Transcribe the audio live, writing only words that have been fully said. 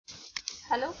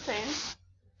Hello friends,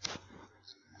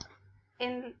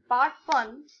 in part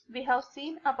 1 we have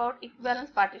seen about equivalence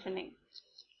partitioning,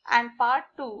 and part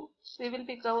 2 we will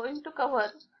be going to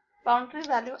cover boundary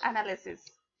value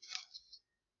analysis.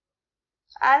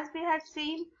 As we had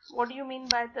seen what do you mean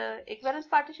by the equivalence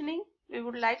partitioning, we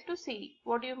would like to see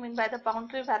what do you mean by the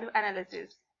boundary value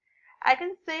analysis. I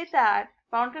can say that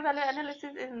boundary value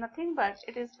analysis is nothing but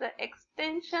it is the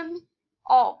extension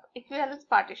of equivalence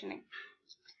partitioning.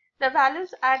 The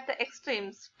values at the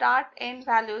extremes, start end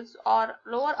values or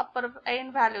lower upper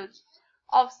end values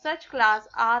of such class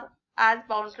are as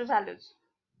boundary values.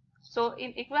 So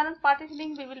in equivalence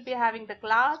partitioning we will be having the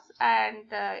class,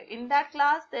 and in that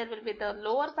class there will be the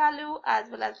lower value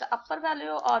as well as the upper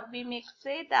value, or we may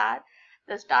say that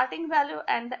the starting value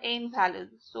and the end values.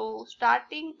 So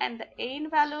starting and the end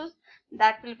values,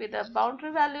 that will be the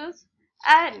boundary values,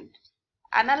 and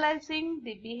analyzing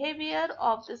the behavior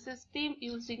of the system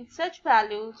using such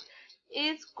values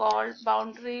is called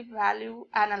boundary value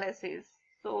analysis.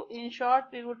 So in short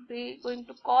we would be going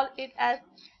to call it as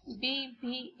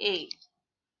BVA.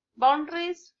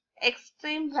 Boundaries,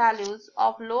 extreme values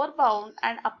of lower bound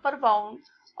and upper bound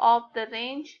of the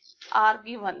range are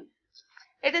given.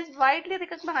 It is widely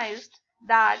recognized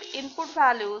that input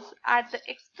values at the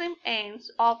extreme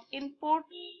ends of input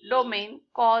domain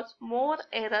cause more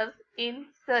errors in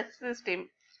such system.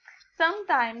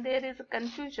 Sometimes there is a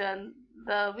confusion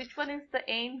which one is the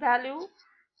end value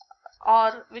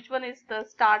or which one is the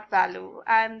start value,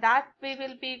 and that we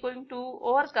will be going to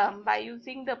overcome by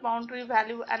using the boundary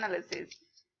value analysis.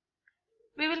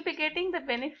 We will be getting the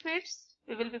benefits.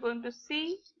 We will be going to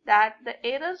see that the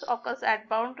errors occurs at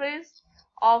boundaries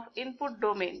of input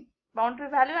domain. Boundary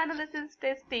value analysis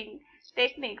testing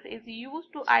techniques is used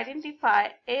to identify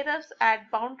errors at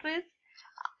boundaries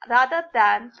rather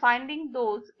than finding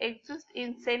those exist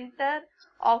in center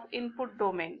of input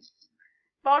domain.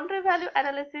 Boundary value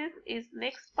analysis is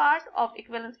next part of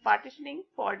equivalence partitioning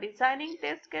for designing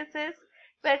test cases,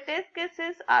 where test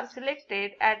cases are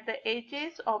selected at the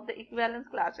edges of the equivalence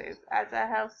classes. As I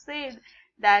have said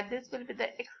that this will be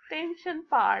the extension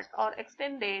part or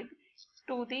extended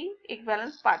to the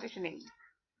equivalence partitioning.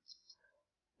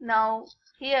 Now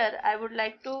here I would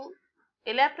like to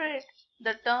elaborate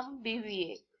the term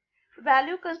BVA.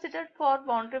 Value considered for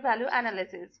boundary value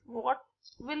analysis. What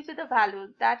will be the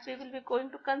values that we will be going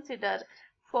to consider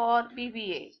for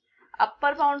BVA?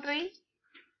 Upper boundary,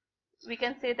 we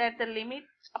can say that the limit,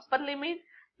 upper limit,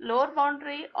 lower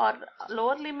boundary or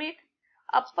lower limit,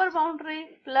 upper boundary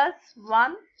plus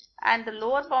 1 and the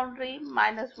lower boundary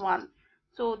minus 1.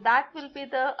 So that will be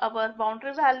the our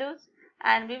boundary values,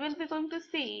 and we will be going to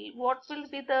see what will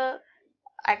be the,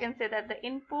 I can say that the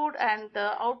input and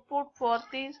the output for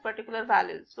these particular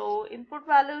values. So input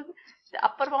values, the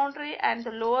upper boundary and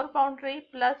the lower boundary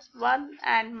plus 1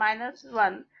 and minus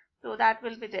 1. So that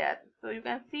will be there. So you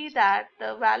can see that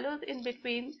the values in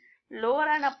between lower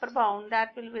and upper bound, that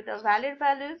will be the valid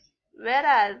values,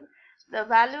 whereas the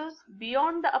values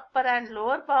beyond the upper and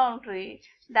lower boundary,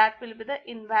 that will be the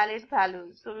invalid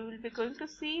values. So we will be going to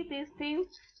see these things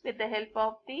with the help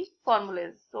of the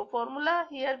formulas. So formula,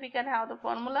 here we can have the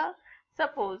formula.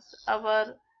 Suppose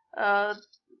our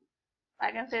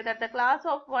I can say that the class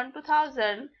of 1 to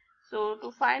 1000. So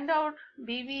to find out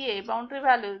BVA boundary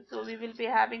values, so we will be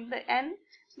having the n,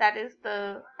 that is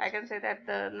the, I can say that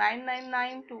the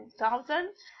 999 to 1000,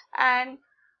 and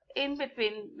in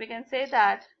between we can say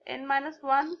that n minus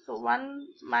 1, so 1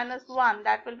 minus 1,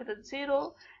 that will be the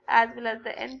 0, as well as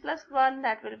the n plus 1,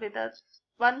 that will be the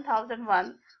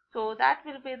 1001. So that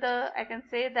will be the, I can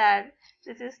say that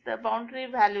this is the boundary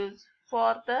values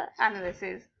for the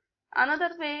analysis.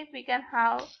 Another way we can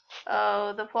have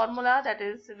the formula, that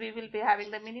is we will be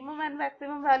having the minimum and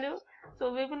maximum value.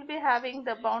 So we will be having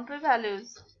the boundary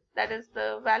values, that is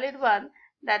the valid one,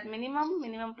 that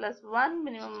minimum plus 1,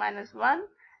 minimum minus 1,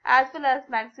 as well as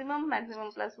maximum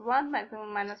plus 1,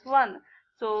 maximum minus 1.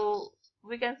 So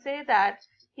we can say that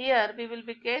here we will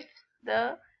be get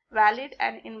the valid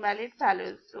and invalid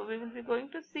values. So we will be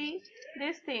going to see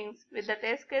these things with the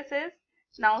test cases.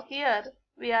 Now here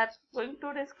we are going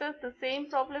to discuss the same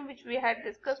problem which we had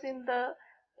discussed in the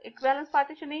equivalence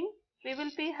partitioning. We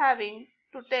will be having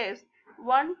to test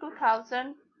 1 to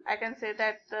 1000, I can say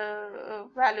that the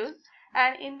values,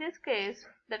 and in this case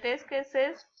the test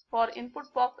cases for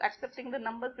input box accepting the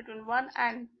numbers between 1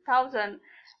 and 1000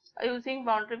 using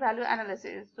boundary value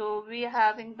analysis. So we are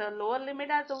having the lower limit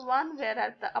as a 1,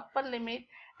 whereas the upper limit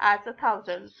as a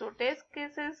 1000. So test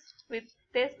cases with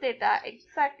test data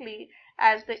exactly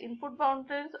as the input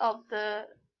boundaries of the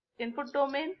input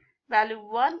domain, value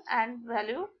 1 and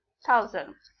value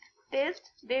 1000.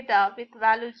 test data with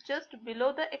values just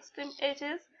below the extreme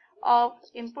edges of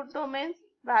input domains,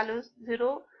 values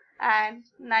 0 and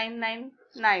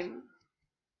 999.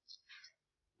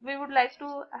 We would like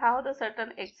to have the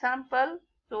certain example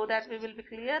so that we will be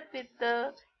clear with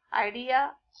the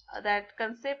idea, that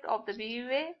concept of the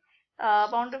BVA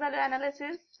boundary value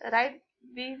analysis. Write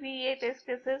BVA test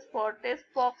cases for text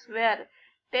box where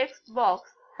text box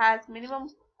has minimum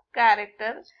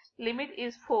character limit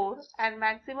is 4 and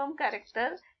maximum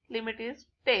character limit is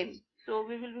 10. So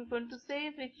we will be going to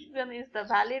say which one is the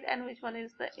valid and which one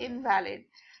is the invalid.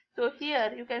 So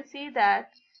here you can see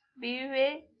that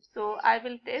BVA, so I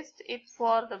will test it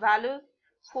for the values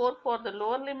 4 for the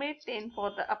lower limit, 10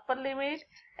 for the upper limit,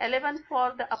 11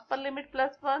 for the upper limit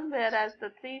plus 1, whereas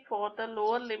the 3 for the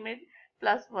lower limit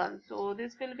plus 1. So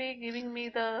this will be giving me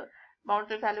the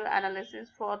boundary value analysis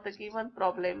for the given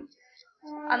problem.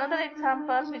 Another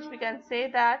example which we can say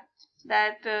that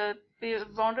the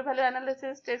boundary value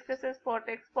analysis test cases for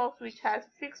text box which has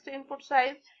fixed input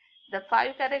size, the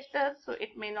 5 characters, so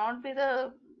it may not be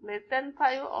the less than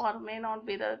 5 or may not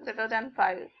be the greater than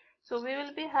 5. So we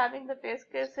will be having the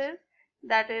test cases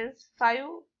that is 5,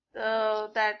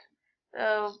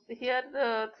 here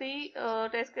the 3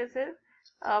 test cases,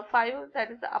 5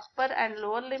 that is the upper and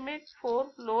lower limit,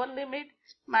 4 lower limit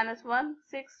minus 1,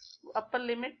 6 upper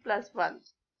limit plus 1.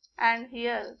 And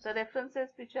here the references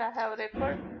which I have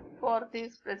referred for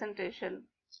this presentation.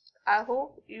 I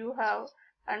hope you have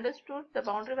understood the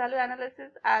boundary value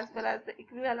analysis as well as the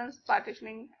equivalence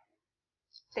partitioning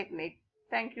technique.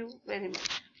 Thank you very much.